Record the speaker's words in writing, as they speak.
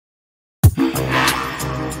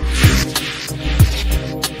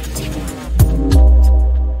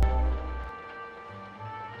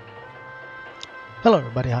Hello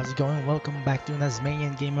everybody, how's it going? Welcome back to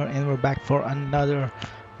Nasmanian Gamer, and we're back for another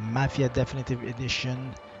Mafia Definitive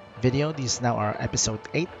Edition video. This is now our episode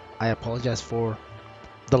 8. I apologize for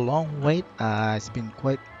the long wait. It's been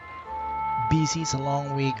quite busy. It's a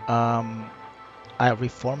long week. I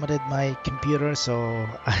reformatted my computer, so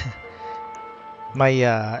my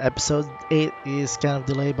episode 8 is kind of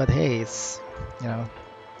delayed, but hey, you know,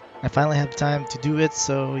 I finally have time to do it,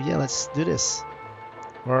 so yeah, let's do this.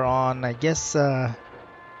 We're on, I guess,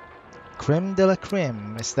 creme de la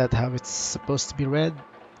creme. Is that how it's supposed to be read?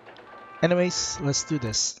 Anyways, let's do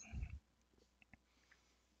this.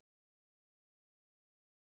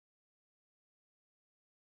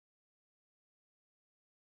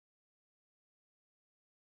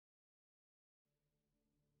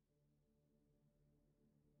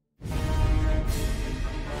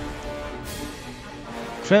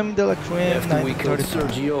 Creme de la creme. After we killed 935.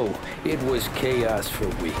 Sergio, it was chaos for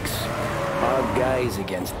weeks. Our guys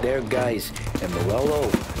against their guys, and Morello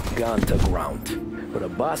gone to ground. But a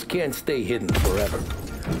boss can't stay hidden forever.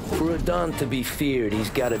 For a Don to be feared, he's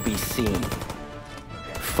gotta be seen.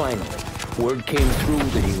 Finally, word came through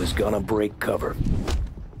that he was gonna break cover.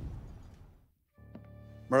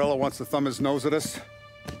 Morello wants to thumb his nose at us.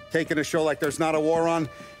 Taking a show like there's not a war on,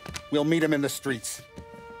 we'll meet him in the streets.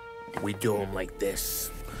 We do them like this.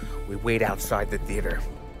 We wait outside the theater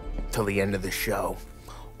till the end of the show.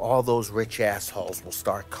 All those rich assholes will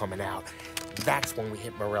start coming out. That's when we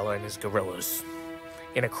hit Morello and his gorillas.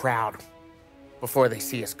 In a crowd. Before they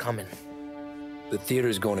see us coming. The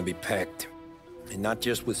theater's gonna be packed. And not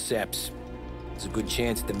just with Seps. There's a good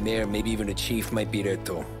chance the mayor, maybe even the chief, might be there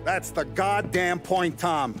too. That's the goddamn point,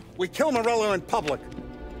 Tom. We kill Morello in public.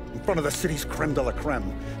 In front of the city's creme de la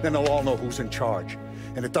creme. Then they'll all know who's in charge.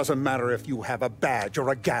 And it doesn't matter if you have a badge or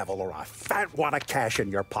a gavel or a fat wad of cash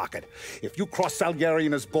in your pocket. If you cross Salieri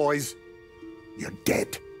and his boys, you're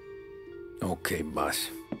dead. Okay, boss.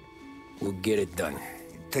 We'll get it done.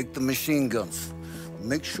 Take the machine guns.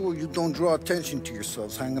 Make sure you don't draw attention to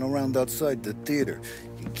yourselves hanging around outside the theater.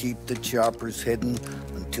 You keep the choppers hidden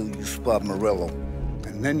until you spot Morello.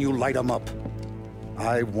 And then you light them up.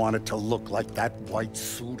 I want it to look like that white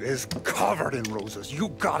suit is covered in roses. You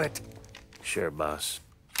got it? Sure, boss.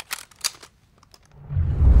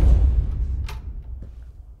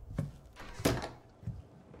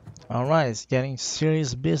 Alright, it's getting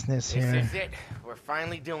serious business here. This is it. We're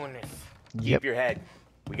finally doing this. Yep. Keep your head.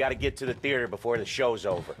 We gotta get to the theater before the show's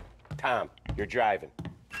over. Tom, you're driving.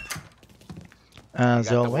 As You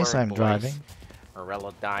got the always, word, I'm boys. driving.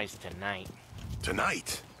 Morello dies tonight.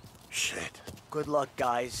 Tonight? Shit. Good luck,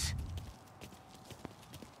 guys.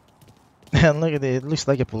 And look at it, it looks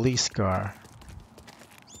like a police car.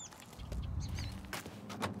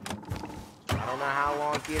 I don't know how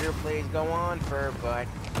long theater plays go on for, but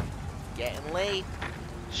it's getting late.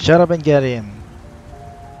 Shut up and get in.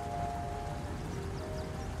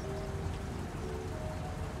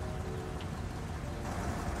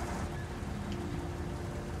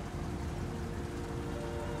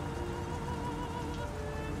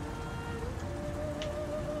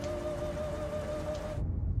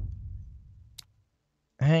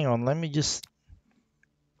 Hang on, let me just...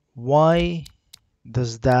 Why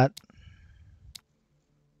does that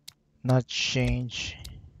not change?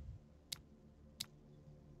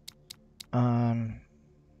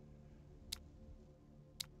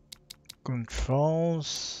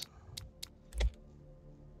 Controls,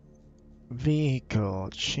 vehicle,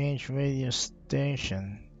 change radio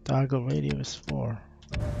station, toggle radio is 4.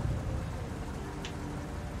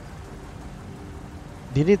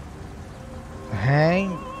 Did it hang?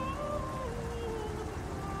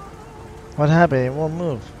 What happened? It won't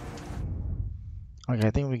move. Okay,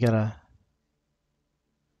 I think we gotta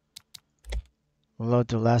load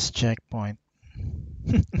the last checkpoint.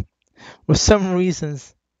 For some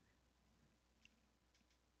reasons,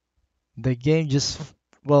 the game just,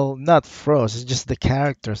 well, not froze, it's just the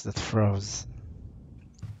characters that froze.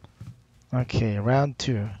 Okay, round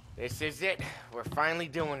 2. This is it. We're finally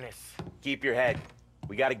doing this. Keep your head.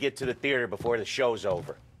 We gotta get to the theater before the show's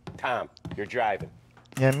over. Tom, you're driving.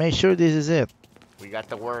 Yeah, make sure this is it. We got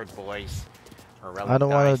the word, boys. Morello I don't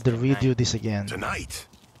want dies to tonight. redo this again. Tonight?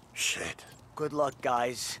 Shit. Good luck,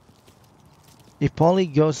 guys. If Polly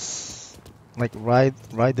goes like ride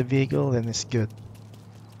the vehicle, then it's good.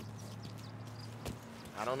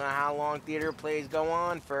 I don't know how long theater plays go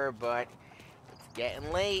on for, but it's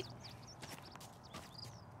getting late.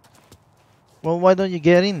 Well, why don't you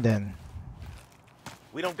get in then?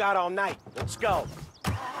 We don't got all night. Let's go.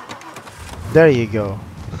 There you go.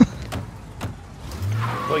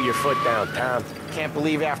 Put your foot down, Tom. Can't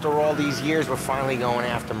believe after all these years we're finally going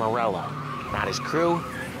after Morello. Not his crew,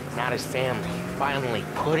 not his family. Finally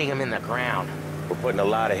putting him in the ground. We're putting a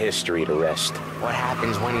lot of history to rest. What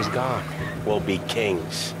happens when he's gone? We'll be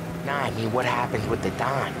kings. Nah, I mean, what happens with the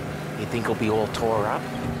Don? You think he'll be all tore up?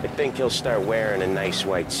 I think he'll start wearing a nice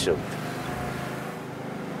white suit.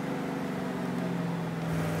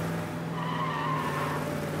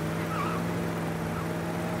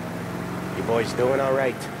 You boys doing all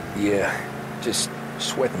right? Yeah, just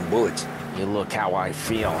sweating bullets. You look how I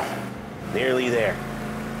feel. Nearly there.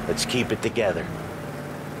 Let's keep it together.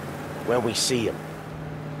 When we see him,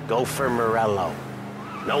 go for Morello.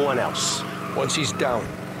 No one else. Once he's down,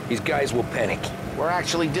 these guys will panic. We're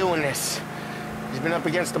actually doing this. He's been up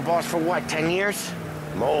against the boss for what, 10 years?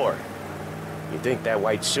 More. You think that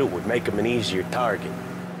white suit would make him an easier target?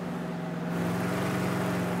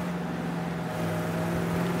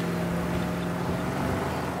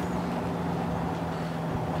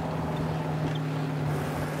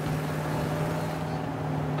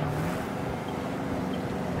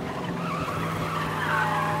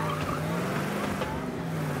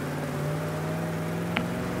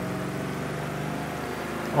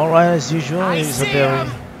 Alright, as usual, it is a very...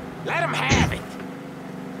 Let him have it!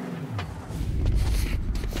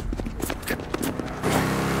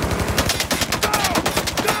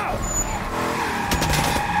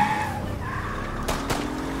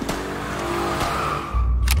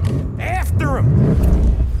 After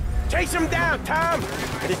him! Chase him down, Tom!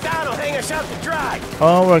 And the Don will hang us out to dry!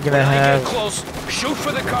 Oh, we're gonna have... Get close. Shoot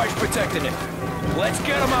for the cars protecting it. Let's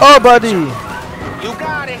get him out. Oh, buddy! You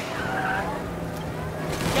got it!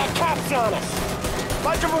 Got cops on us!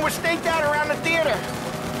 Bunch of them were staked out around the theater!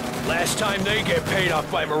 Last time they get paid off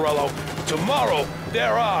by Morello. Tomorrow,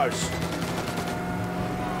 they're ours.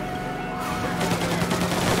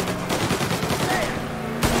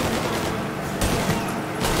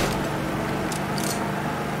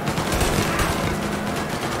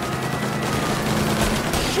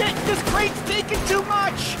 Shit, this crate's taking too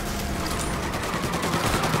much!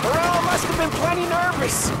 Morello must have been plenty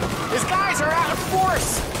nervous. His guys are out of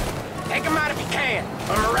force. Take him out if you can,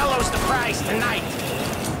 but Morello's the prize tonight.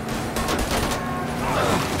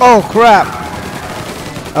 Oh, crap!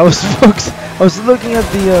 I was focused. I was looking at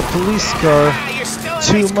the police car You're still a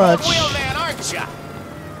too nice much wheelman, aren't you?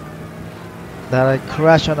 that I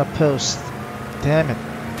crashed on a post. Damn it.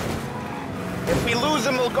 If we lose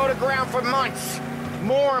him, we'll go to ground for months.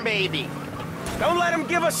 More, maybe. Don't let him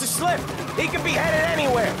give us the slip. He could be headed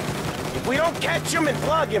anywhere. If we don't catch him and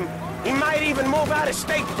plug him, he might even move out of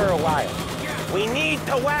state for a while. We need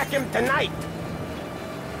to whack him tonight.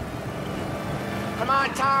 Come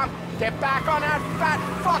on, Tom. Get back on that fat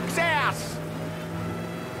fuck's ass.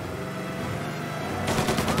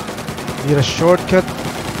 Need a shortcut.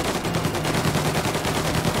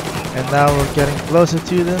 And now we're getting closer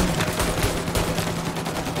to them.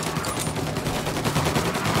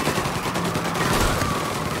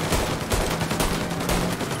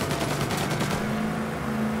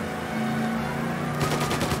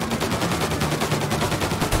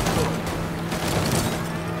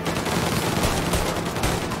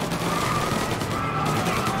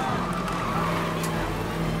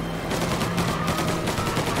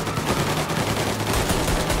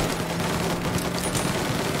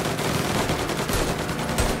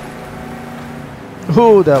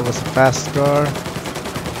 Ooh, that was a fast car.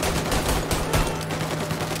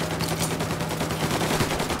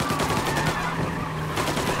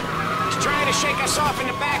 He's trying to shake us off in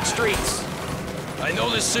the back streets. I know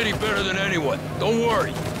this city better than anyone. Don't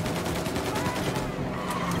worry.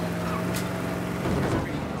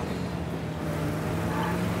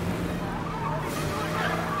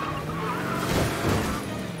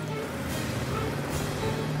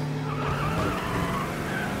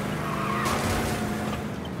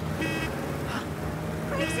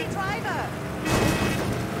 Crazy driver!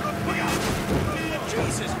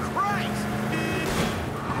 Jesus Christ!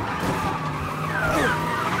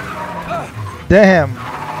 Damn.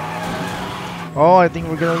 Oh, I think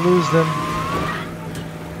we're gonna lose them.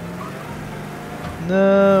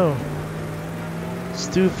 No. It's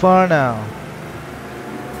too far now.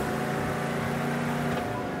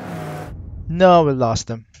 No, we lost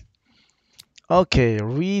them. Okay,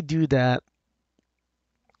 redo that.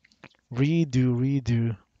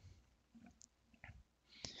 Redo.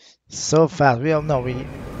 So fast. We all know we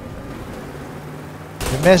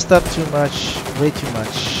messed up too much, way too much.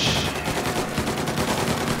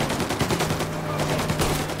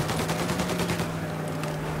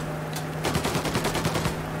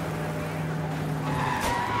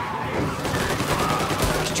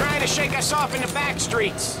 He's trying to shake us off in the back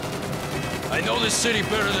streets. I know this city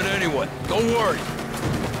better than anyone. Don't worry.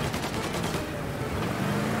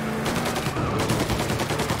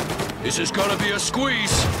 This is gonna be a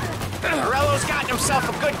squeeze. Morello's gotten himself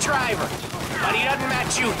a good driver, but he doesn't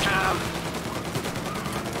match you, Tom.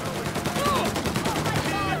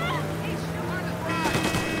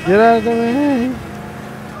 Get out of the way!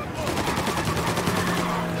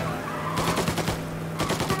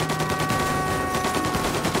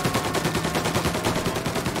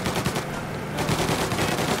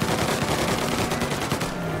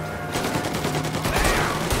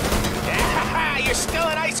 You're still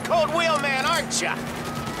an ice-cold wheelman, aren't you?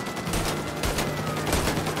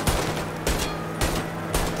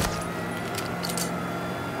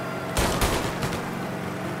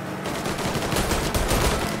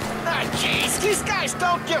 Jeez, these guys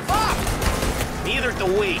don't give up! Neither do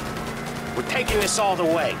we. We're taking this all the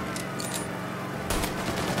way.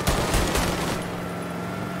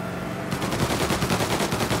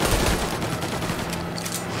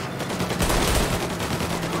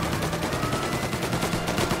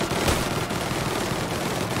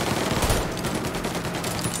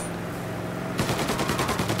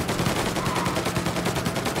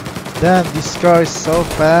 Damn, this car is so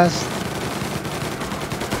fast.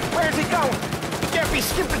 Where's he going? He can't be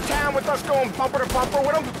skipping town with us going bumper to bumper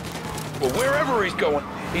with him. Well, wherever he's going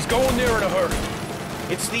there in a hurry.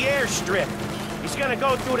 It's the airstrip. He's gonna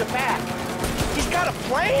go through the back. He's got a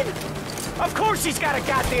plane? Of course he's got a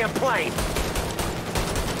goddamn plane.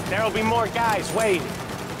 There'll be more guys waiting.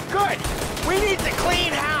 Good. We need to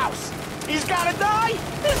clean house. He's gotta die.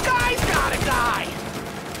 This guy's gotta die.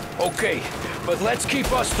 Okay, but let's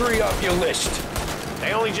keep us three off your list.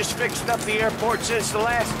 They only just fixed up the airport since the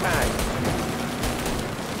last time.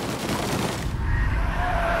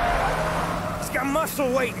 He's got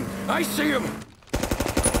muscle waiting. I see him.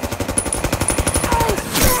 Oh,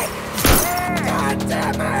 shit! God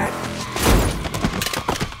damn it!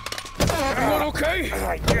 Everyone okay?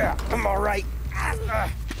 Yeah, I'm all right.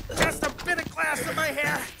 Just a bit of glass in my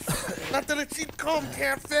hair. Nothing a cheap comb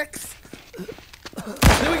can't fix.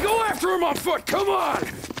 Then we go after him on foot. Come on!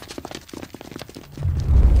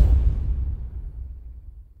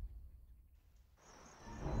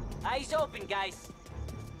 Eyes open, guys.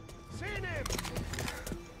 Seen him!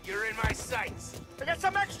 You're in my sights. I got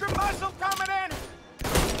some extra muscle coming in!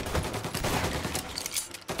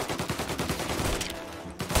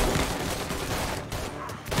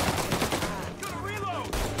 Gonna reload!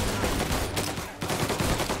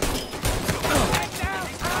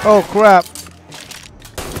 Oh crap!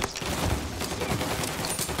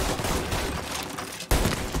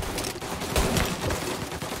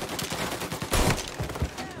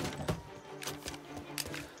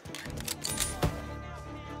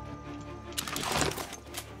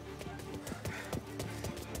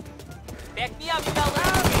 Back me up, fella.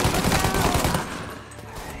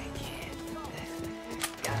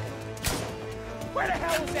 Where the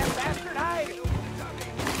hell is that bastard hiding?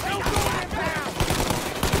 Don't go inbound!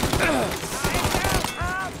 Stay down,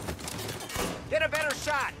 Tom! Get a better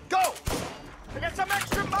shot. Go! I got some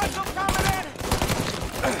extra muscle coming in!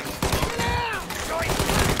 Get down!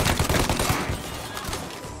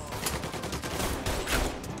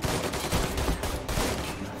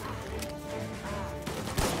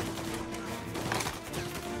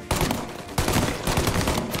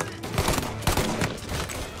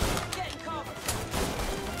 Get cover.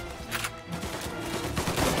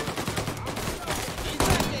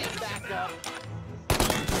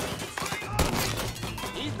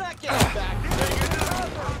 He's not getting back up.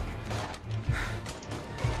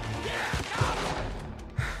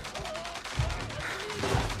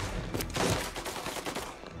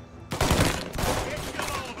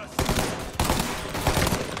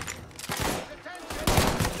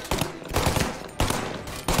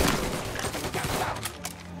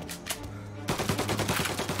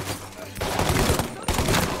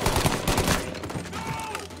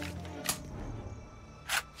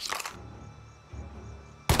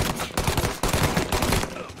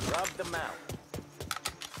 Rub them out.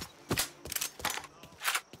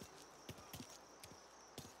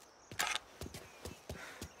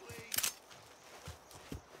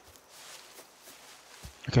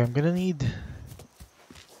 Okay, I'm gonna need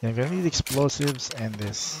explosives and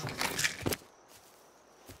this.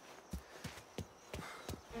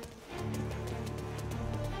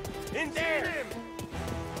 In there!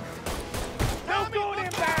 Don't go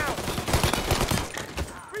inbound!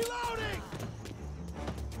 Reloading!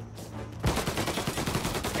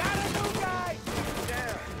 Got a new guy!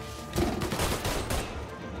 Down.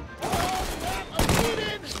 Oh, crap, I'm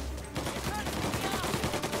bleeding!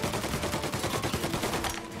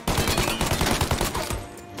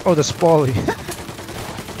 Oh, the Spally.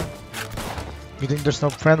 You think there's no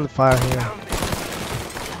friendly fire here?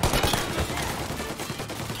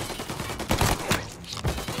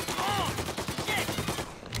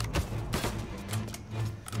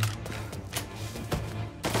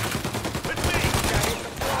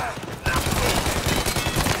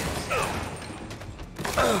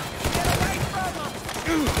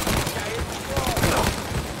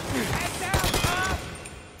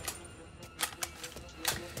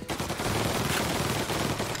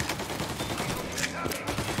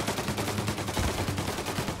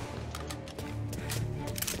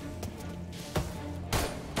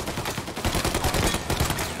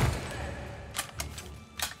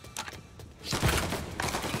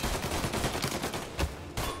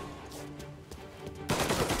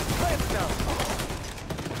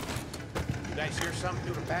 You guys hear something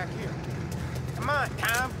through the back here? Come on,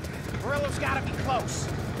 Tom. Morello's gotta be close.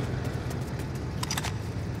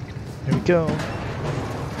 Here we go.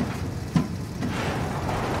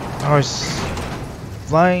 Ours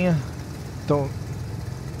flying. Don't.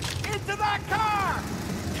 Into that car!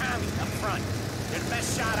 Tommy, up front. You're the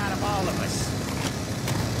best shot out of all of us.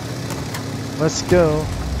 Let's go.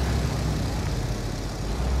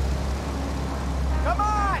 Come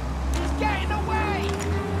on! He's getting away!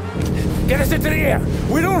 Get us into the air!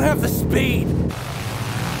 We don't have the speed!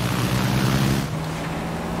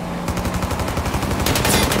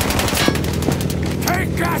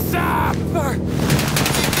 Take us up!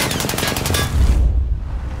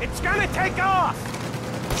 It's gonna take off!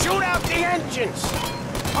 Shoot out the engines!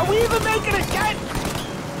 Are we even making a dent?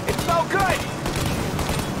 It's no good!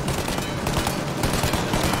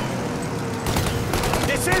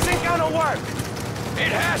 This isn't gonna work!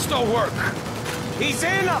 It has to work! He's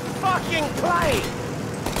in a fucking plane!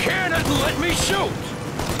 Cannon, let me shoot!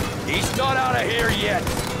 He's not out of here yet!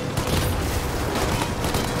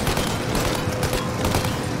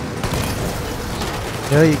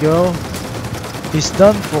 There you go. He's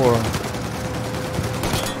done for.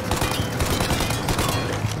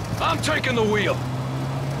 I'm taking the wheel.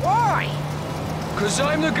 Why? Cause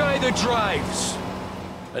I'm the guy that drives.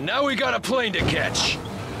 And now we got a plane to catch.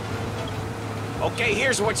 Okay,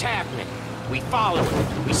 here's what's happening. We follow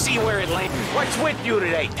it. We see where it lands. What's with you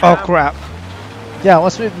today, Tom? Oh crap. Yeah,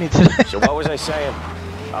 what's with me today? So what was I saying?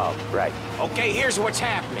 Oh, right. Okay, here's what's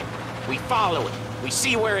happening. We follow it. We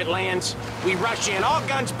see where it lands. We rush in, all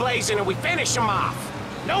guns blazing, and we finish him off.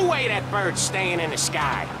 No way that bird's staying in the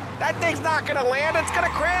sky. That thing's not gonna land. It's gonna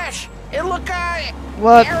crash. It look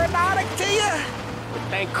What? aeronautic to you. But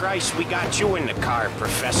thank Christ we got you in the car,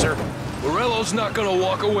 Professor. Morello's not gonna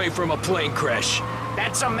walk away from a plane crash.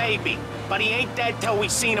 That's a maybe. But he ain't dead till we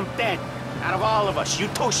seen him dead. Out of all of us, you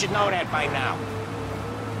two should know that by now.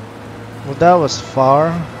 Well, that was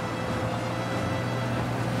far.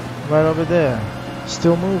 Right over there.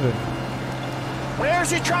 Still moving.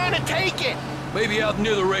 Where's he trying to take it? Maybe out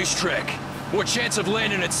near the racetrack. More chance of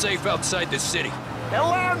landing it safe outside the city. He'll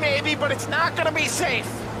land maybe, but it's not gonna be safe.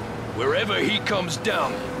 Wherever he comes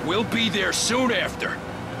down, we'll be there soon after.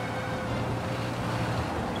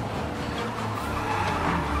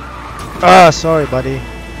 Ah, sorry, buddy.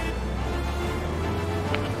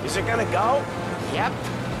 Is it gonna go? Yep.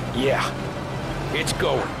 Yeah, it's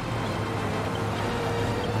going.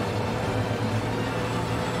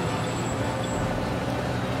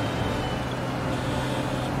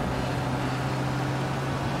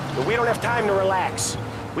 But we don't have time to relax.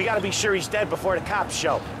 We gotta be sure he's dead before the cops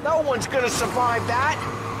show. No one's gonna survive that.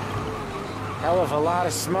 Hell of a lot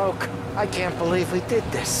of smoke. I can't believe we did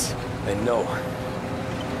this. I know.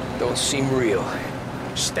 Don't seem real.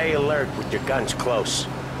 Stay alert with your guns close.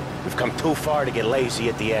 We've come too far to get lazy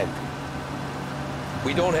at the end.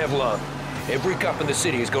 We don't have long. Every cop in the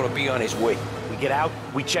city is gonna be on his way. We get out,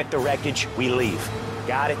 we check the wreckage, we leave.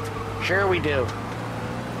 Got it? Sure we do.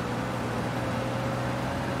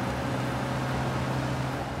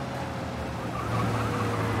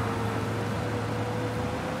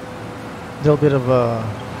 Little bit of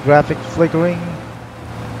graphic flickering.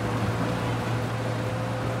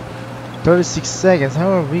 36 seconds. How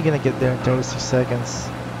are we gonna get there in 36 seconds?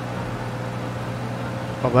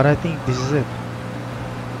 Oh, but I think this is it.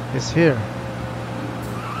 It's here.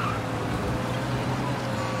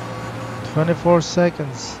 24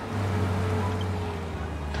 seconds.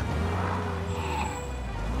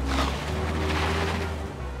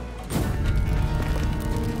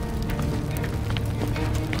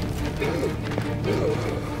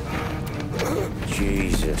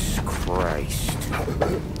 Jesus Christ.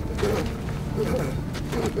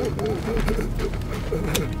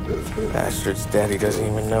 Bastard's dead, he doesn't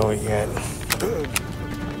even know it yet.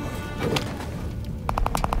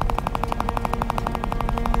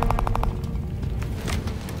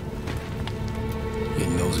 He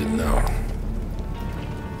knows it now.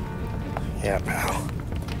 Yeah, pal.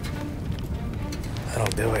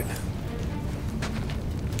 That'll do it.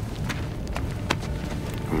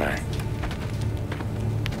 Come on.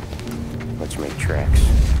 Let's make tracks.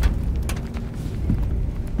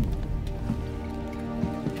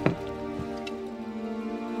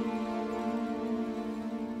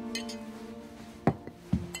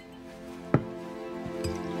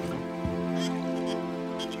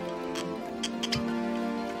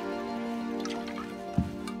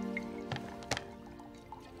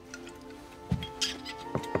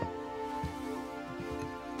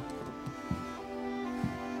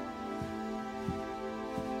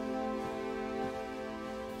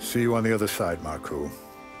 See you on the other side, Marku.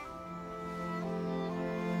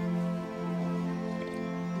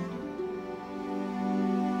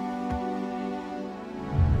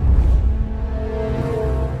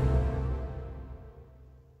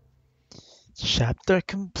 Chapter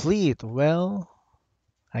complete. Well,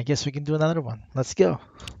 I guess we can do another one. Let's go.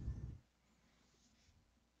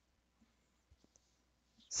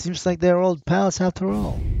 Seems like they're old pals after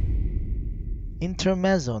all.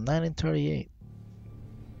 Intermezzo, 1938.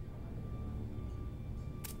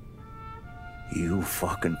 You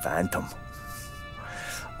fucking phantom.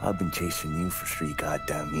 I've been chasing you for 3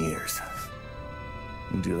 goddamn years.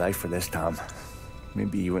 What do you like for this, Tom?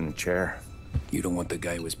 Maybe you in the chair. You don't want the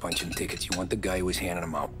guy who was punching tickets. You want the guy who was handing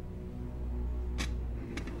them out.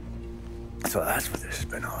 So that's what this has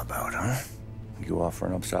been all about, huh? You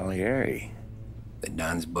offering up Salieri. The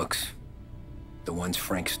Don's books. The ones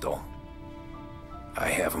Frank stole. I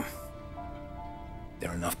have them.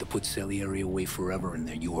 They're enough to put Salieri away forever, and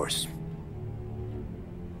they're yours.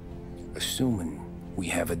 Assuming we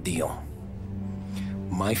have a deal.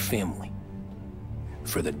 My family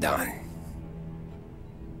for the Don.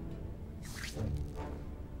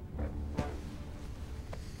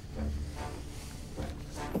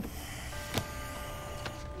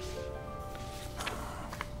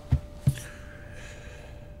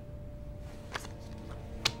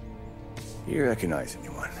 You recognize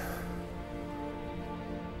anyone?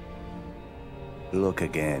 Look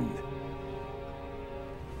again.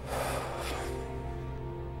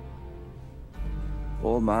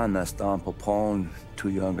 Old man, that's Don Popone, 2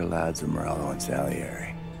 younger lads of Morello and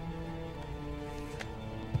Salieri.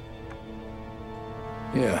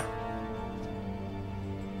 Yeah.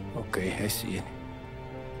 Okay, I see it.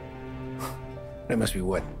 That must be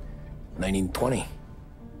what? 1920?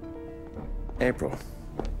 April.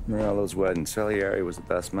 Morello's wedding. Salieri was the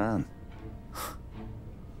best man.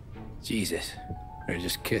 Jesus. They're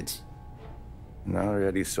just kids. Now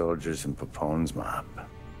already soldiers in Papone's mob.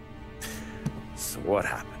 So what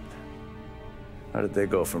happened? How did they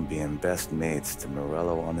go from being best mates to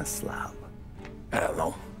Morello on a slab? I don't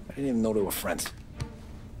know. I didn't even know they were friends.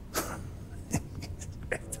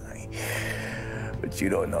 But you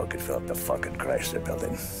don't know could fill up the fucking Chrysler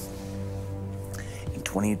building. In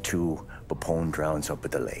 22, Papone drowns up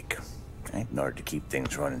at the lake. Right? In order to keep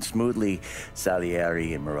things running smoothly,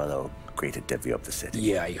 Salieri and Morello agreed to divvy up the city.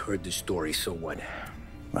 Yeah, I heard the story, so what?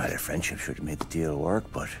 Well, their friendship should have made the deal work,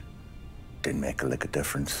 but didn't make a lick of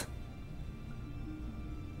difference.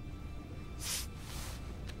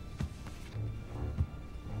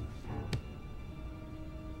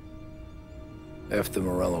 After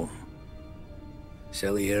Morello,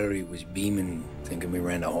 Salieri was beaming, thinking we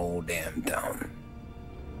ran the whole damn town.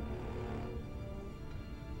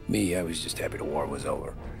 Me, I was just happy the war was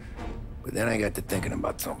over. But then I got to thinking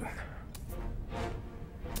about something.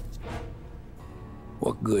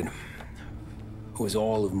 What good was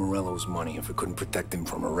all of Morello's money if it couldn't protect him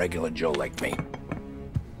from a regular Joe like me?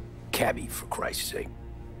 Cabbie, for Christ's sake.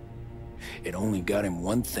 It only got him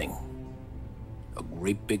one thing. A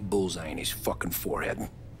great big bullseye in his fucking forehead.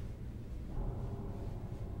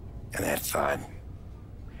 And that thought,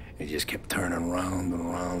 it just kept turning round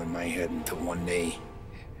and round in my head until one day,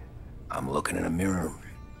 I'm looking in a mirror.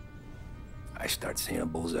 I start seeing a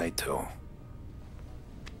bullseye too.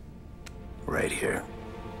 Right here.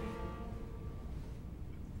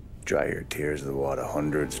 Dry your tears of the water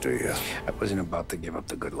hundreds, do you? I wasn't about to give up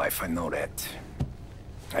the good life, I know that.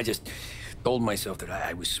 I just told myself that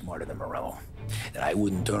I was smarter than Morello. That I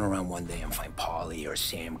wouldn't turn around one day and find Paulie or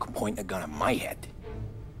Sam pointing a gun at my head.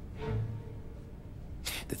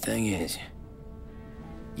 The thing is,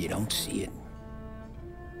 you don't see it.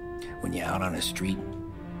 When you're out on the street,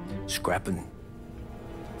 scrapping,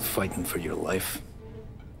 fighting for your life,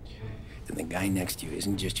 then the guy next to you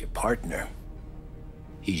isn't just your partner,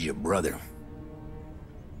 he's your brother.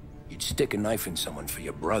 You'd stick a knife in someone for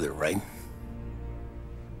your brother, right?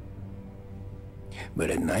 But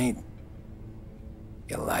at night,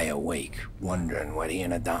 you lie awake, wondering what he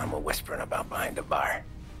and Don were whispering about behind the bar.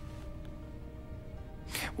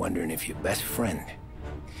 Wondering if your best friend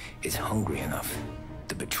is hungry enough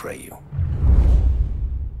to betray you.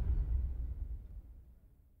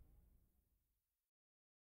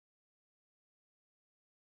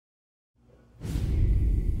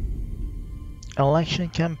 Election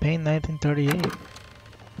campaign 1938.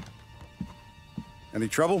 Any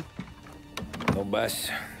trouble? No, boss.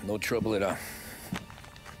 No trouble at all.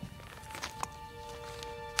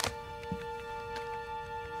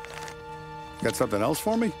 Got something else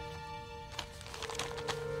for me?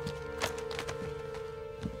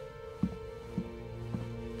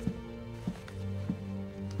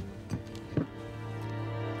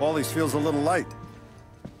 Paulie's feels a little light.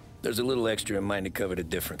 There's a little extra in mine to cover the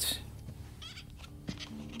difference.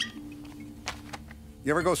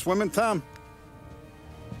 You ever go swimming, Tom?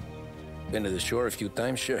 Been to the shore a few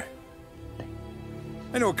times, sure.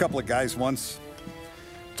 I knew a couple of guys once.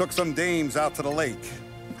 Took some dames out to the lake.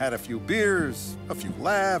 Had a few beers, a few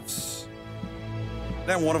laughs.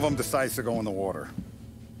 Then one of them decides to go in the water.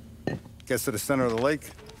 Gets to the center of the lake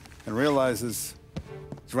and realizes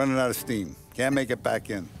he's running out of steam. Can't make it back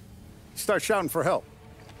in. He starts shouting for help.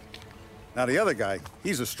 Now the other guy,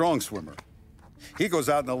 he's a strong swimmer. He goes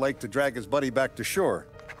out in the lake to drag his buddy back to shore.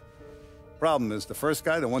 Problem is, the first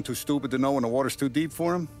guy, the one too stupid to know when the water's too deep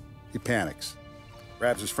for him, he panics.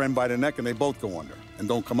 Grabs his friend by the neck and they both go under and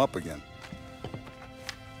don't come up again.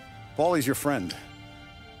 Paulie's your friend.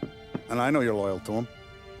 And I know you're loyal to him.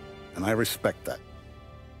 And I respect that.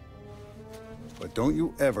 But don't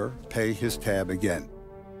you ever pay his tab again.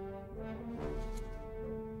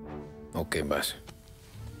 Okay, boss.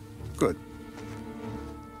 Good.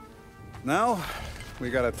 Now, we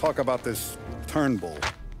gotta talk about this Turnbull.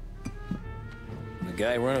 The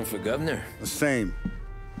guy running for governor? The same.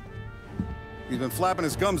 He's been flapping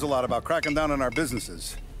his gums a lot about cracking down on our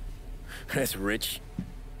businesses. That's rich.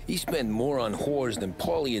 He spent more on whores than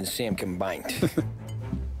Paulie and Sam combined.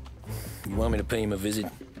 You want me to pay him a visit?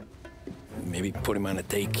 Maybe put him on a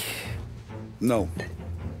take? No.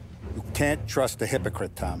 You can't trust a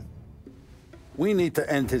hypocrite, Tom. We need to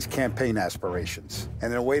end his campaign aspirations,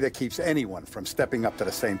 and in a way that keeps anyone from stepping up to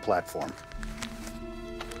the same platform.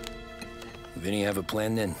 Vinny have a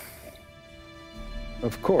plan then?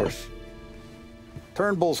 Of course.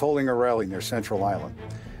 Turnbull's holding a rally near Central Island.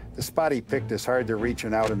 The spot he picked is hard to reach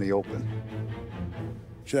and out in the open.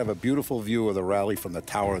 Should have a beautiful view of the rally from the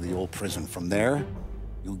tower of the old prison. From there,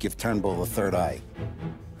 you'll give Turnbull a third eye.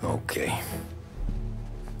 Okay.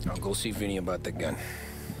 I'll go see Vinny about the gun.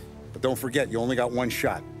 But don't forget, you only got one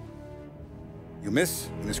shot. You miss,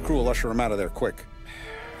 and his crew will usher him out of there quick.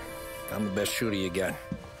 I'm the best shooter you got.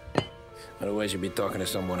 Otherwise, you'll be talking to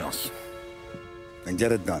someone else. Then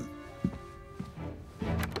get it done.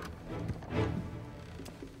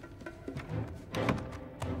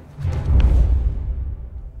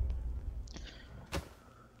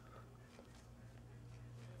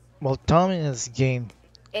 Well, Tommy has gained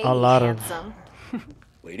Hey, a lot of... handsome.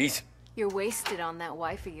 Ladies? You're wasted on that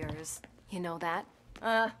wife of yours. You know that?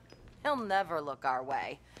 He'll never look our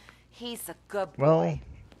way. He's a good boy. Well,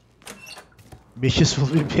 bitches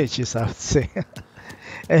will be bitches, I would say.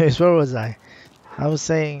 Anyways, where was I? I was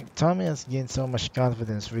saying Tommy has gained so much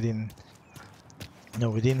confidence within,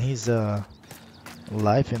 within his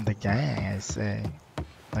life in the gang. I say,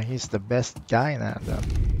 like he's the best guy now.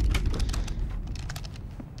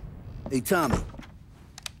 Hey, Tommy.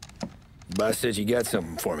 Boss said you got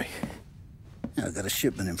something for me. Yeah, I got a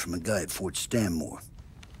shipment in from a guy at Fort Stanmore.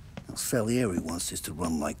 Now, Salieri wants this to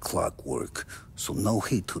run like clockwork, so no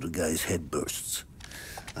heat till the guy's head bursts.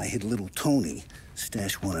 I hit little Tony,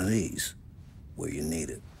 stash one of these where you need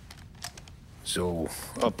it. So,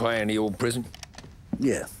 up high in the old prison?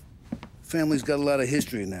 Yeah. Family's got a lot of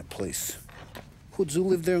history in that place. Hoods who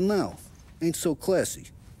live there now. Ain't so classy.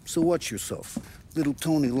 So watch yourself. Little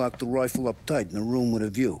Tony locked the rifle up tight in a room with a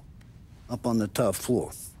view. Up on the top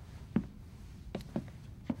floor.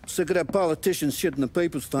 Sick of that politician shit in the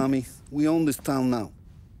papers, Tommy. We own this town now.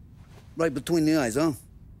 Right between the eyes, huh?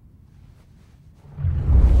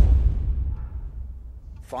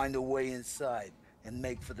 Find a way inside and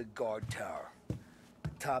make for the guard tower. The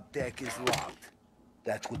top deck is locked.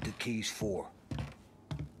 That's what the key's for.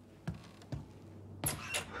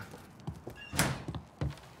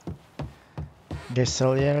 Guess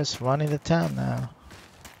Salier's running the town now.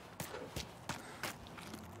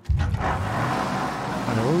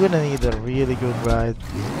 And we're gonna need a really good ride.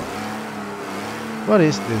 What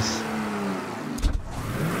is this?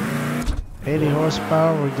 80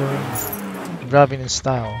 horsepower, we're doing driving in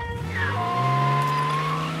style.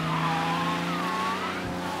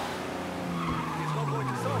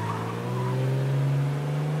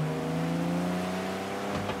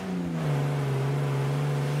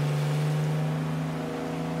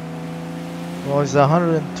 Well, it's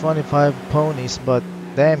 125 ponies, but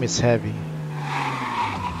damn, it's heavy.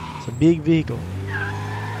 It's a big vehicle.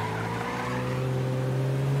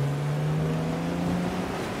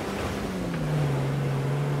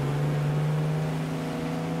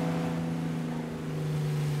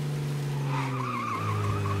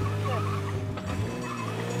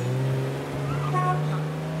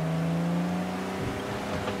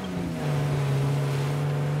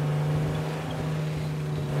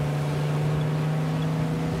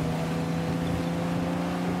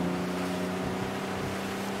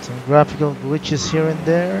 Some graphical glitches here and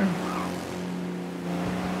there.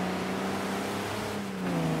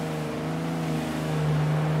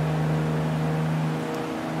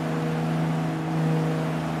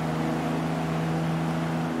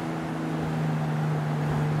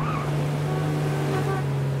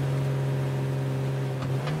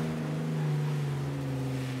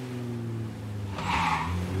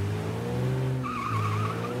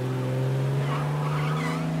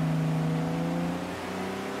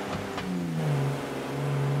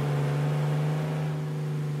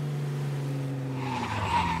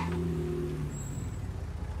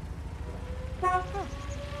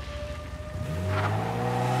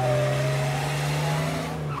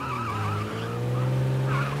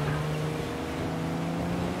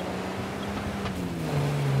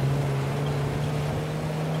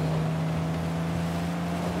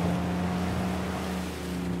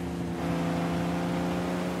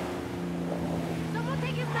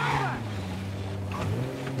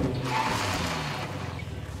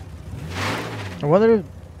 I wonder if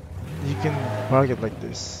you can park it like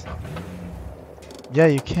this. Yeah,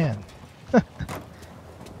 you can.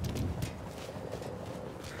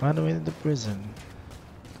 Find a way to the prison.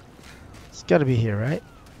 It's gotta be here, right?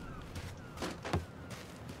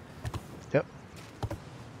 Yep.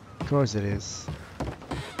 Of course it is.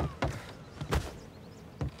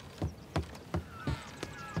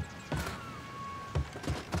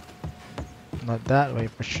 Not that way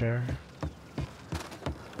for sure.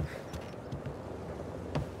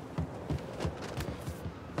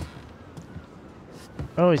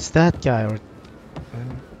 Oh, it's that guy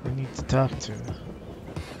we need to talk to.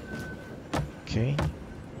 Okay.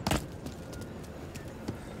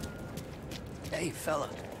 Hey, fella,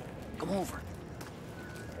 come over.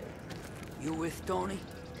 You with Tony?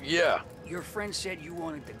 Yeah. Your friend said you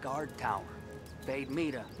wanted the guard tower. Paid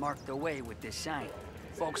me to mark the way with this sign.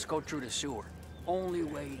 Folks go through the sewer. Only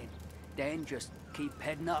way in. Then just keep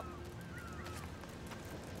heading up.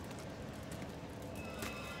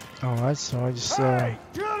 Alright, so I just Hey,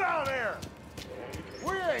 get out here!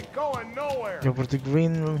 We ain't going nowhere. go for the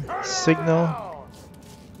green signal.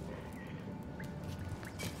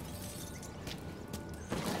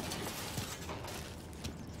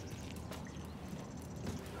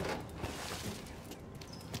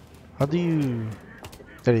 How do you...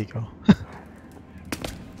 There you go.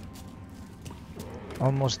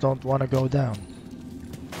 Almost don't want to go down.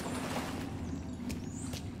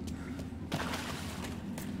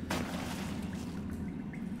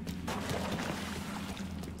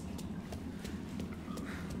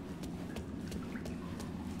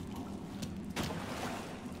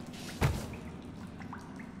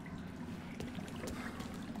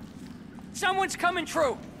 Someone's coming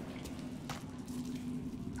through!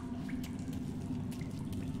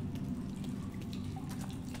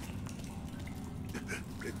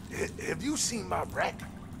 Have you seen my wreck?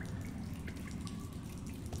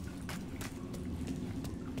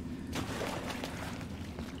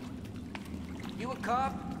 You a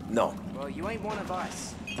cop? No. Well, you ain't one of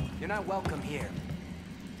us. You're not welcome here.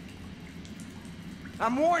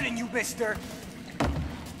 I'm warning you, mister!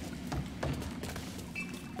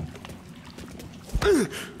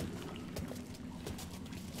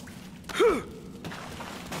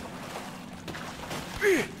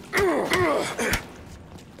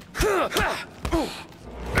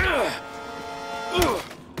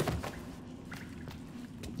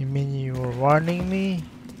 You mean you were warning me?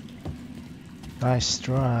 Nice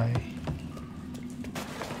try.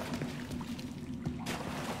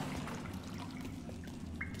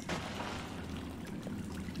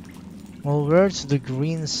 Well, where's the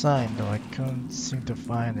green sign though? I can't seem to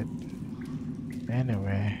find it.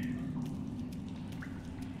 Anyway.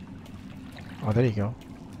 Oh, there you go.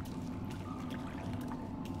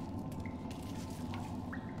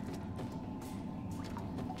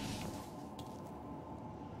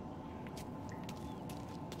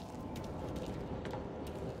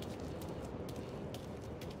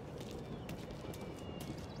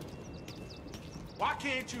 Why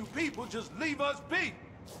can't you people just leave us be?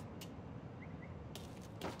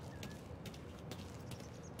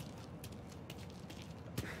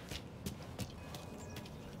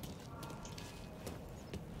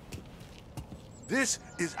 This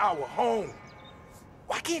is our home.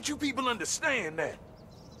 Why can't you people understand that?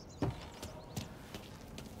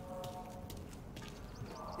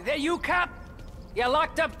 Is that you, cop? You're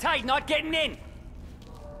locked up tight, not getting in.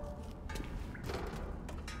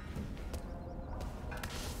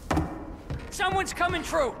 Someone's coming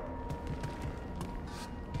through.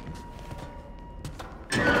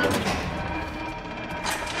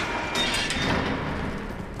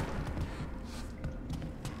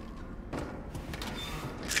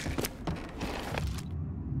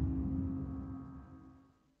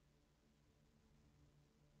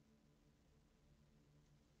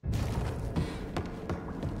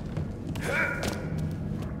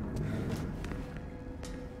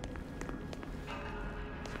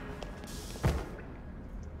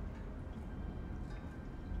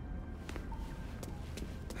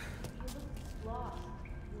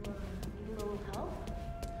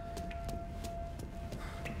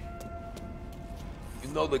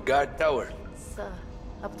 You know the guard tower? It's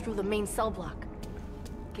up through the main cell block.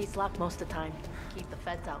 Gate's locked most of the time. Keep the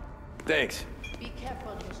feds out. Thanks. Be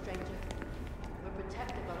careful, you stranger. We're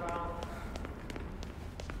protective of our own.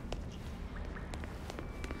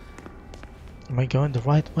 Am I going the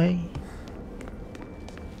right way?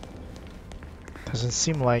 Doesn't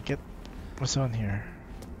seem like it. What's on here?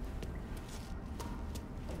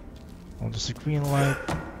 Oh, there's a green light.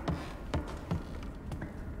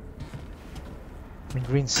 I mean,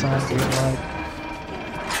 green sign, green light.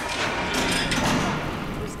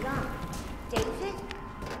 Who's gone? David?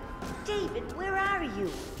 David, where are you?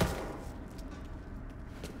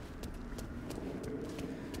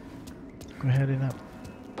 We're heading up.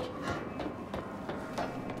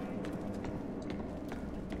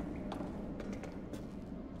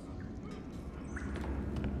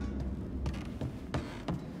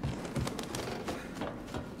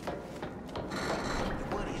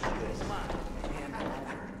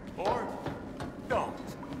 Or don't.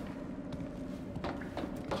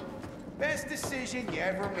 Best decision you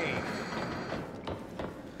ever made.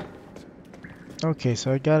 Okay,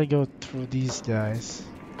 so I gotta go through these guys.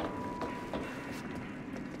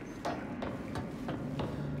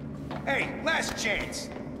 Hey, last chance.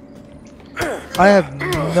 I have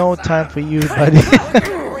no time for you, buddy.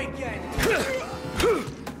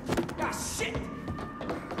 Ah, shit.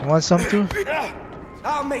 Want some too?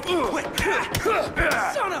 I'll make it quick.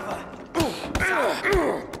 Son of a.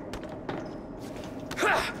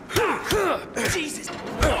 Jesus.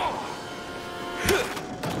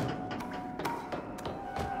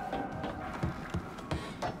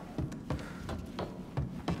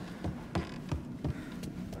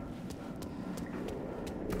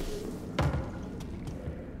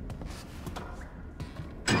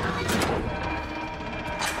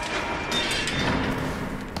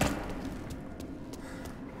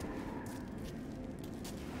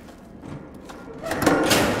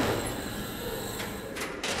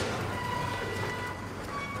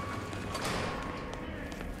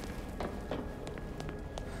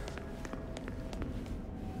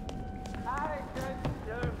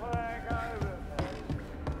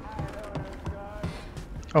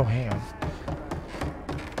 Oh, hang on.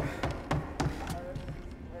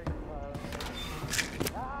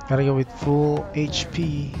 Gotta go with full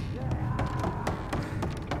HP.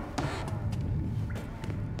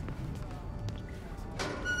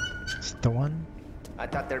 It's the one. I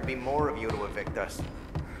thought there'd be more of you to evict us.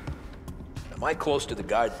 Am I close to the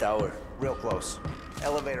guard tower? Real close.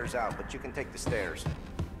 Elevator's out, but you can take the stairs.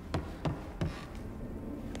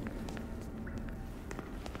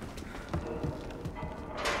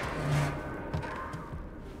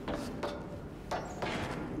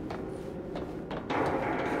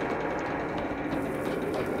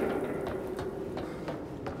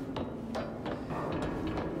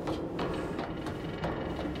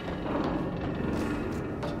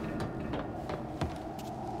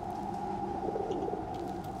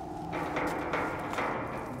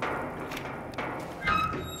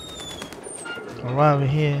 Alright, we're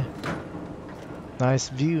here. Nice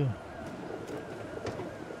view.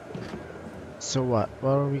 So what?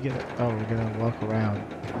 What are we gonna... Oh, we're gonna walk around.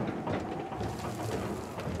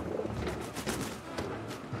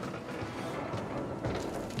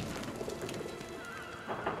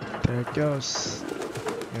 There it goes.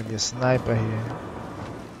 Gonna be a sniper here.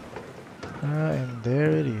 And there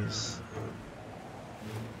it is.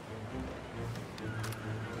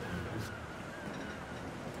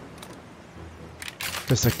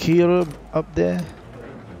 There's a key up there.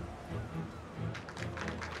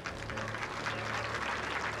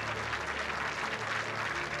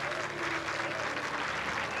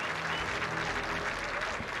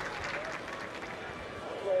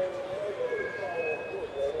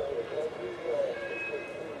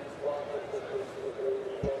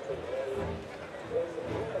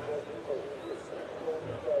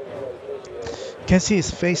 Can't see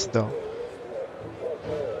his face though.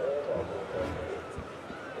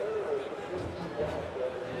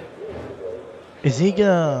 Is he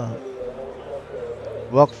gonna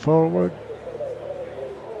walk forward?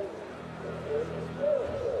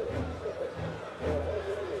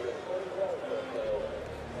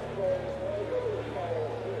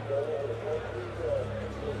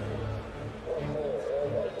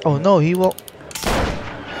 Oh no, he will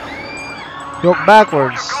walk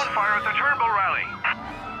backwards. Gunfire at the Turnbull rally.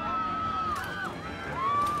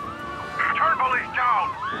 Turnbull is down.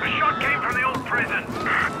 The shot came from the old prison.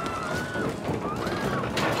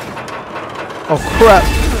 Oh crap!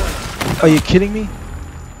 Are you kidding me?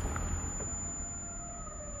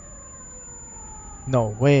 No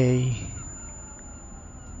way.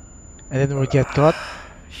 And then we get caught.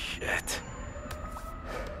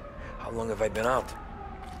 How long have I been out?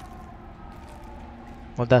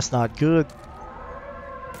 Well, that's not good.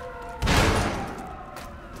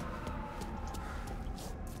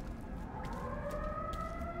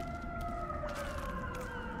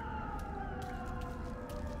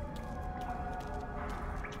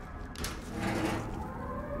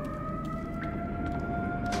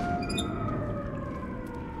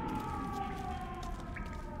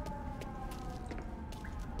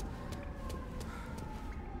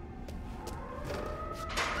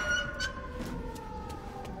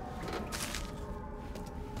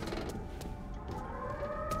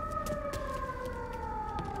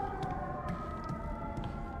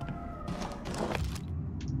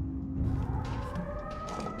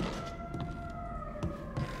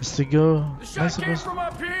 To go. The shot came from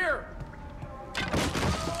up here.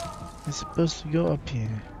 I'm supposed to go up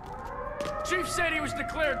here. Chief said he was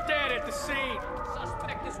declared dead at the scene.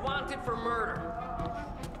 Suspect is wanted for murder.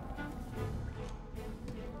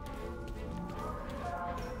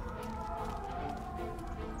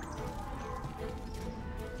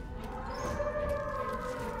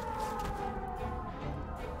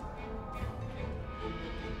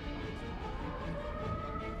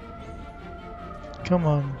 Come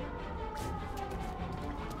on.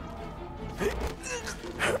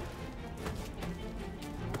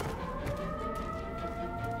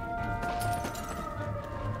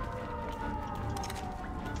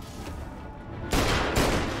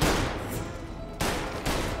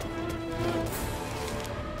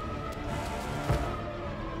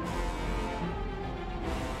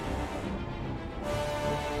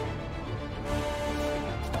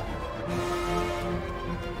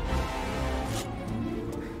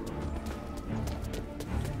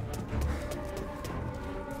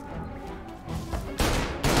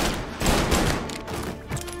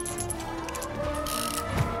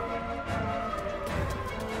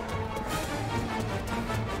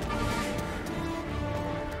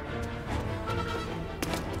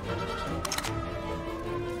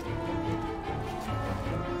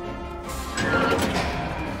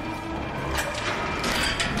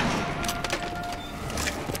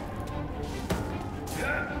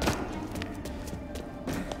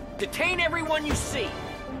 Detain everyone you see.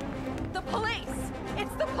 The police!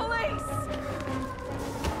 It's the police!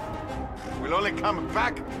 We'll only come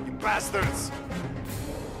back, you bastards!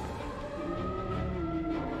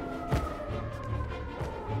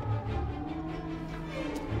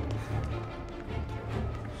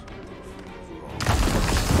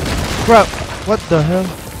 Crap! What the hell?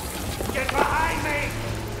 Get behind me!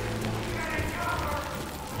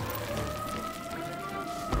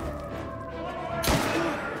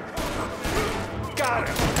 Got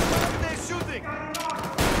him! They're shooting!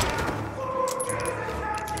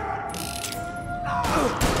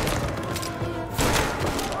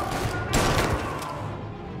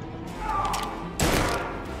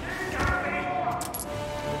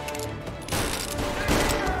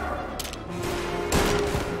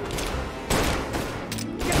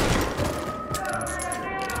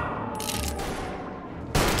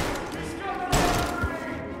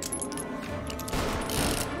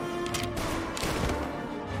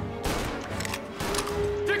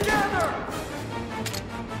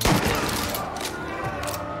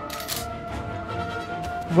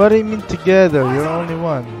 What do you mean together? You're only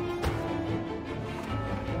one.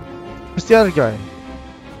 Where's the other guy?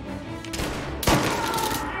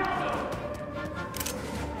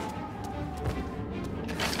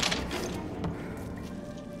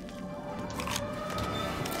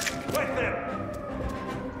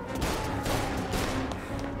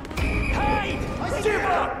 Hey! Give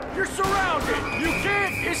up! You're surrounded! You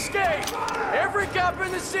can't escape! Every cop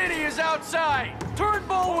in the city is outside!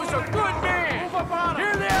 Turnbull was a good man! Move up on him!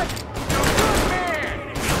 Hear that? Good man!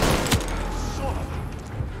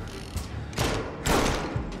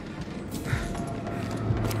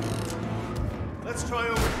 Let's try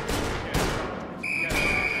over here.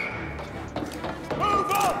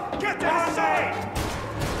 Move up! Get that side!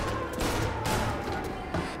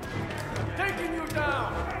 Taking you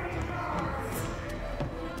down!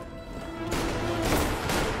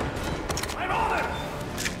 I'm on it!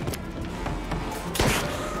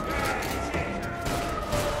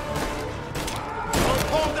 Don't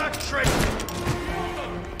pull that trick!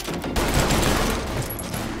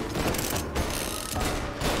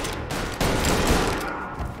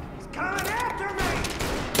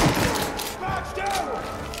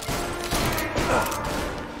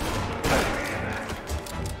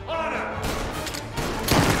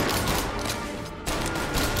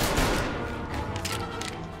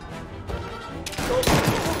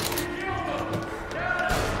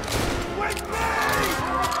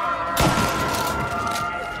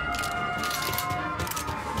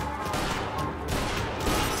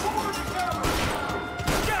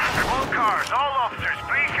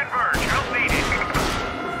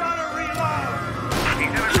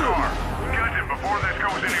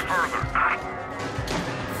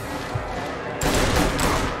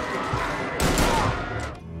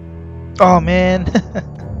 Oh man.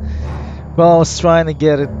 Well, I was trying to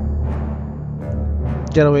get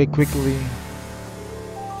away quickly,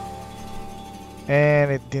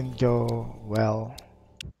 and it didn't go well.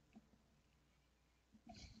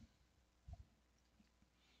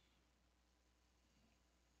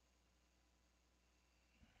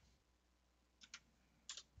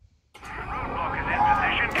 Roadblock is in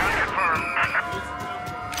position. Can confirm.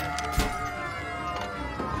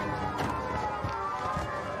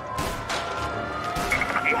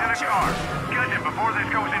 He's in a car. Get him before this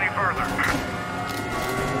goes any further.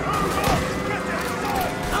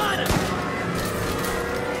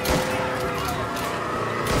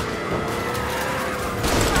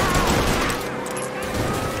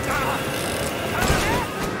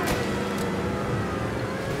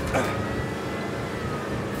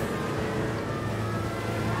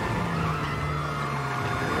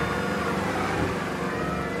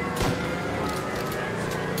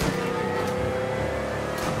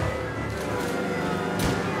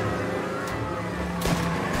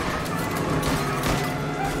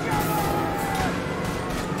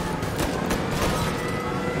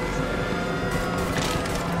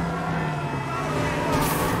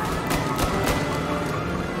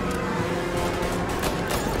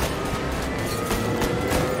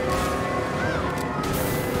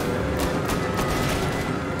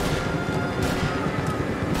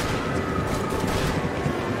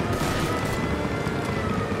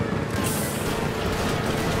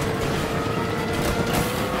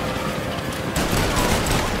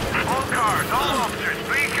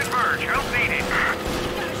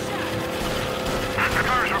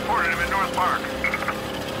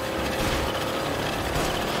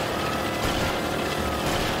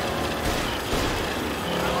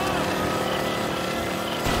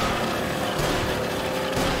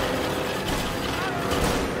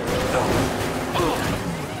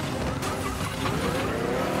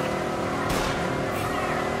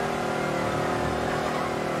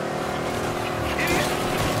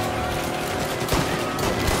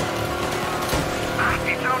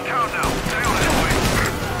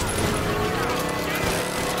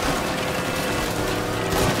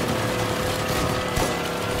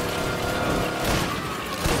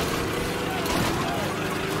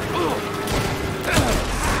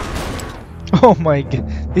 Oh my god,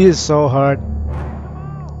 this is so hard.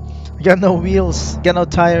 I got no wheels, got no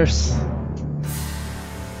tires.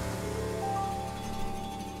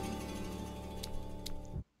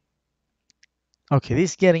 Okay,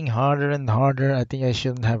 this is getting harder and harder. I think I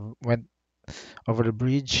shouldn't have went over the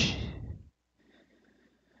bridge.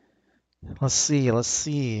 Let's see, let's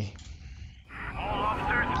see.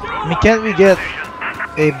 I mean, can't we get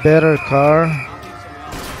a better car?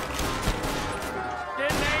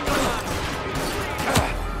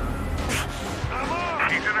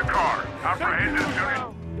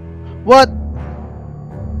 What?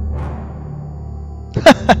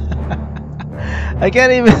 I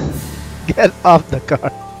can't even get off the car.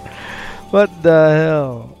 What the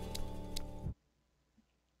hell?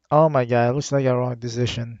 Oh my god, looks like a wrong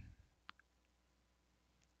decision.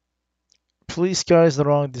 Police car is the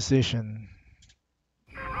wrong decision.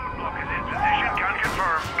 Roadblock is in position. Can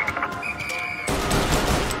confirm.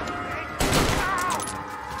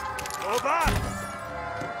 Move on.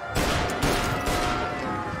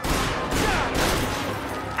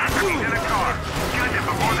 He's in a car. Get him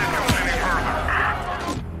before this goes any further.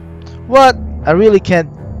 What? I really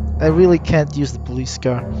can't use the police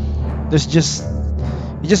car. It just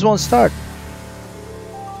won't start.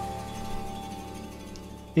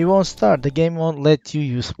 It won't start. The game won't let you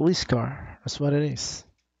use police car. That's what it is.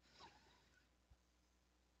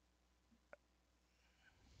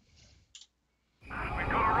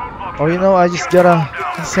 Or you know, I just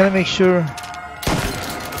gotta make sure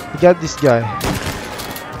I got this guy.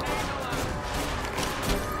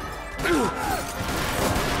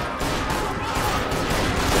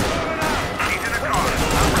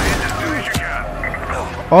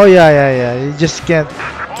 Oh yeah. You just can't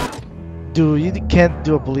do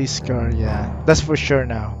a police car. Yeah, that's for sure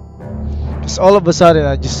now. Because all of a sudden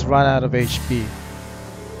I just ran out of HP.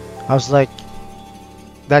 I was like,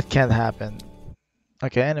 that can't happen.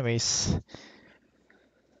 Okay, anyways,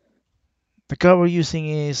 the car we're using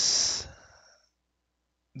is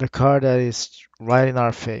the car that is right in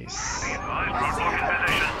our face.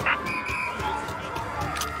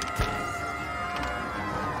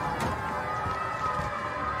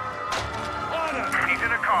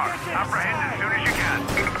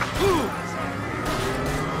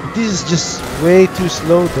 This is just way too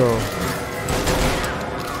slow though.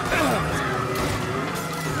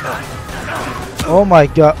 Oh my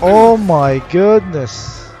god, oh my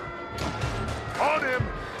goodness.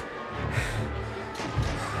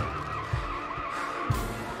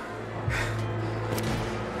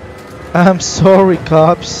 I'm sorry,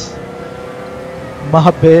 cops.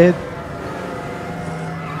 My bad.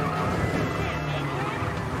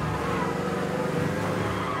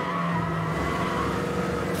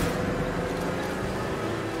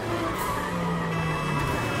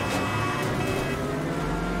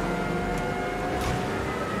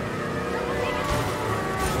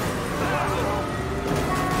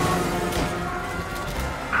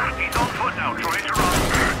 He's on foot now, trying to run.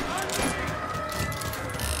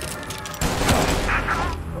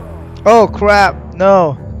 Oh crap,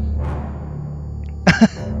 no.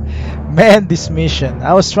 Man, this mission.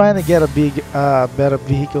 I was trying to get a big, better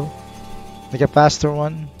vehicle. Like a faster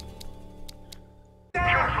one. Should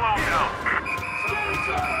slow him down.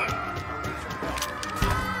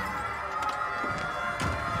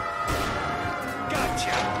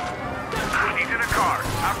 Gotcha. He's in a car.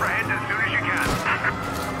 Apprehend as soon as you can.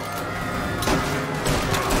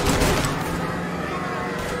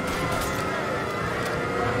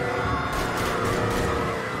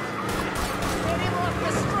 Get him off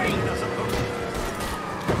the street.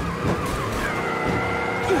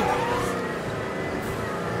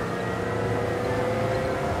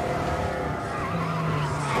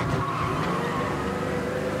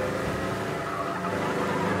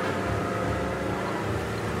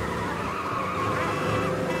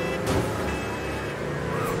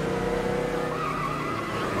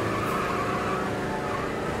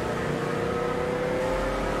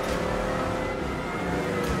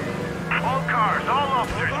 All cars, all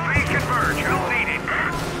officers, please converge. You'll need it.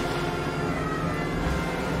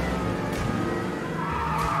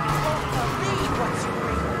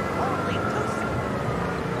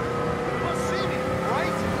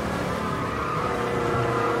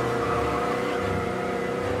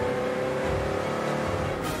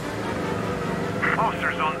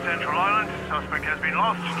 Officers on Central Island. Suspect has been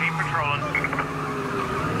lost. Keep patrolling.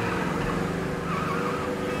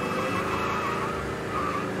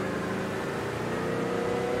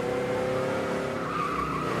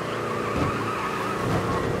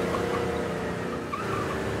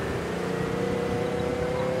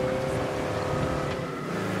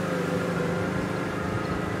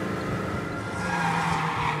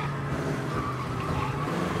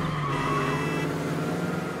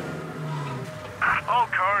 All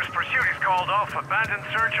cars, pursuit is called off. Abandon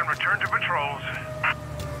search and return to patrols.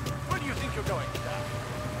 Where do you think you're going?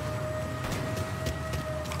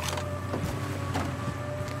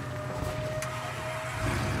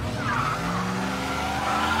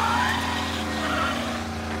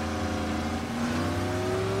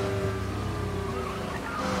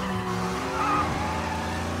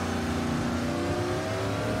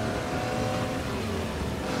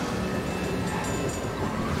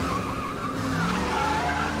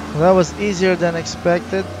 That was easier than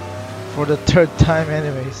expected for the third time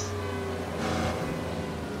anyways.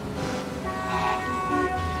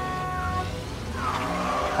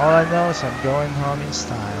 All I know is I'm going home in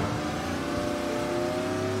style.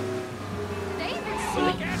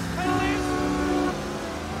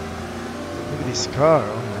 Look at this car,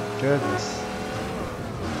 oh my goodness.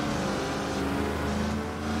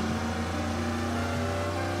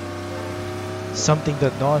 Something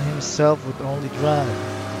that Don himself would only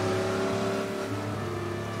drive.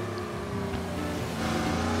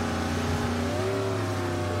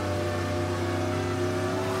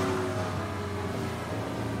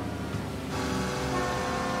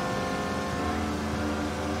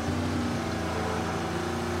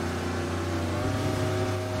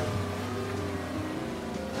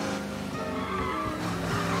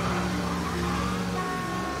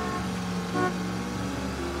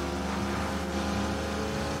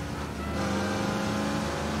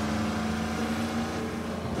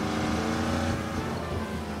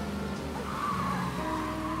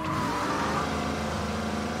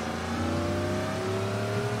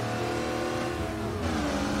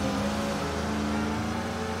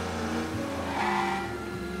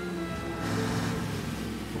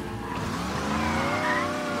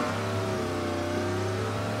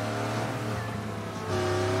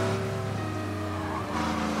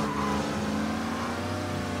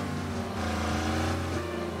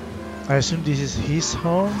 I assume this is his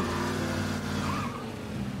home.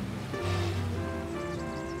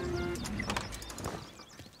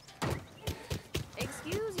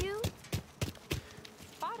 Excuse you.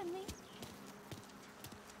 Pardon me.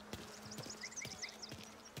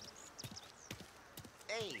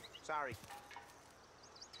 Hey, sorry.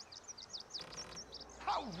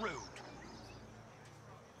 How rude.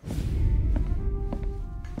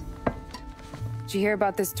 Did you hear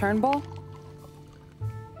about this Turnbull?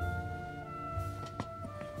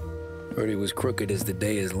 Heard he was crooked as the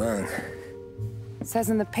day is long. It says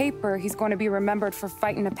in the paper he's going to be remembered for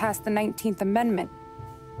fighting to pass the 19th Amendment.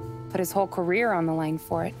 Put his whole career on the line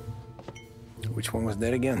for it. Which one was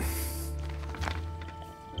that again?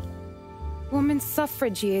 Women's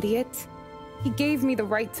suffrage, you idiot. He gave me the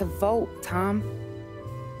right to vote, Tom.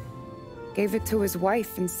 Gave it to his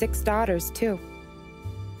wife and 6 daughters, too.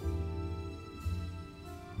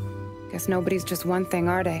 Guess nobody's just one thing,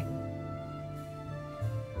 are they?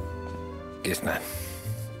 Guess not.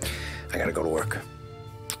 I gotta go to work.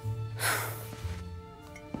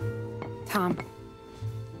 Tom,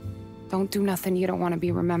 don't do nothing you don't want to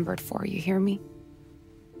be remembered for, you hear me?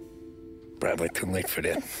 Probably too late for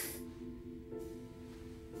that.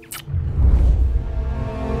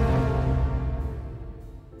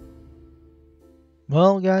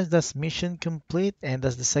 Well, guys, that's mission complete, and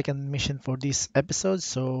that's the second mission for this episode.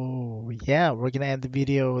 So, yeah, we're gonna end the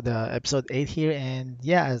video, the episode 8 here. And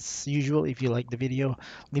yeah, as usual, if you like the video,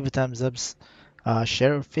 leave a thumbs up,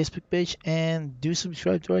 share our Facebook page, and do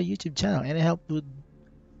subscribe to our YouTube channel. Any help would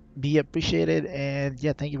be appreciated. And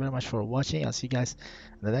yeah, thank you very much for watching. I'll see you guys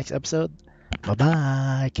in the next episode. Bye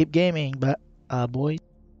bye. Keep gaming, but boys.